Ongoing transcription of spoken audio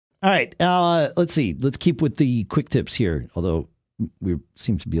All right. Let's see. Let's keep with the quick tips here, although we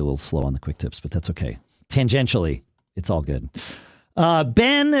seem to be a little slow on the quick tips, but that's okay. Tangentially, it's all good.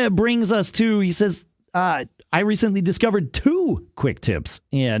 Ben brings us to, he says, I recently discovered 2 quick tips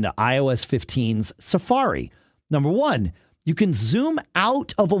in iOS 15's Safari. Number 1, you can zoom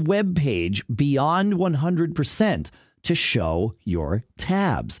out of a web page beyond 100% to show your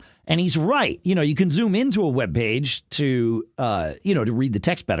tabs. And he's right. You can zoom into a web page to, to read the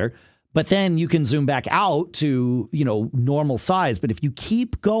text better, but then you can zoom back out to, normal size. But if you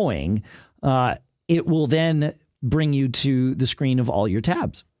keep going, it will then bring you to the screen of all your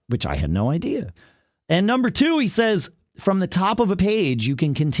tabs, which I had no idea. And number 2, he says, from the top of a page, you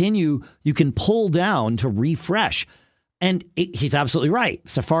can pull down to refresh. And he's absolutely right.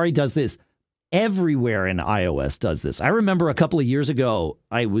 Safari does this. Everywhere in iOS does this. I remember a couple of years ago,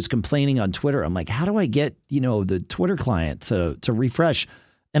 I was complaining on Twitter. I'm like, how do I get, the Twitter client to refresh?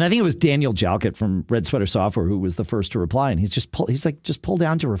 And I think it was Daniel Jalkut from Red Sweater Software who was the first to reply. And he's like, just pull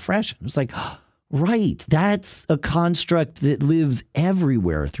down to refresh. And it's like, right, that's a construct that lives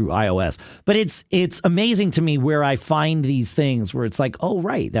everywhere through iOS. But it's amazing to me where I find these things where it's like, oh,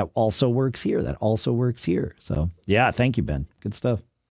 right, that also works here. That also works here. So, yeah, thank you, Ben. Good stuff.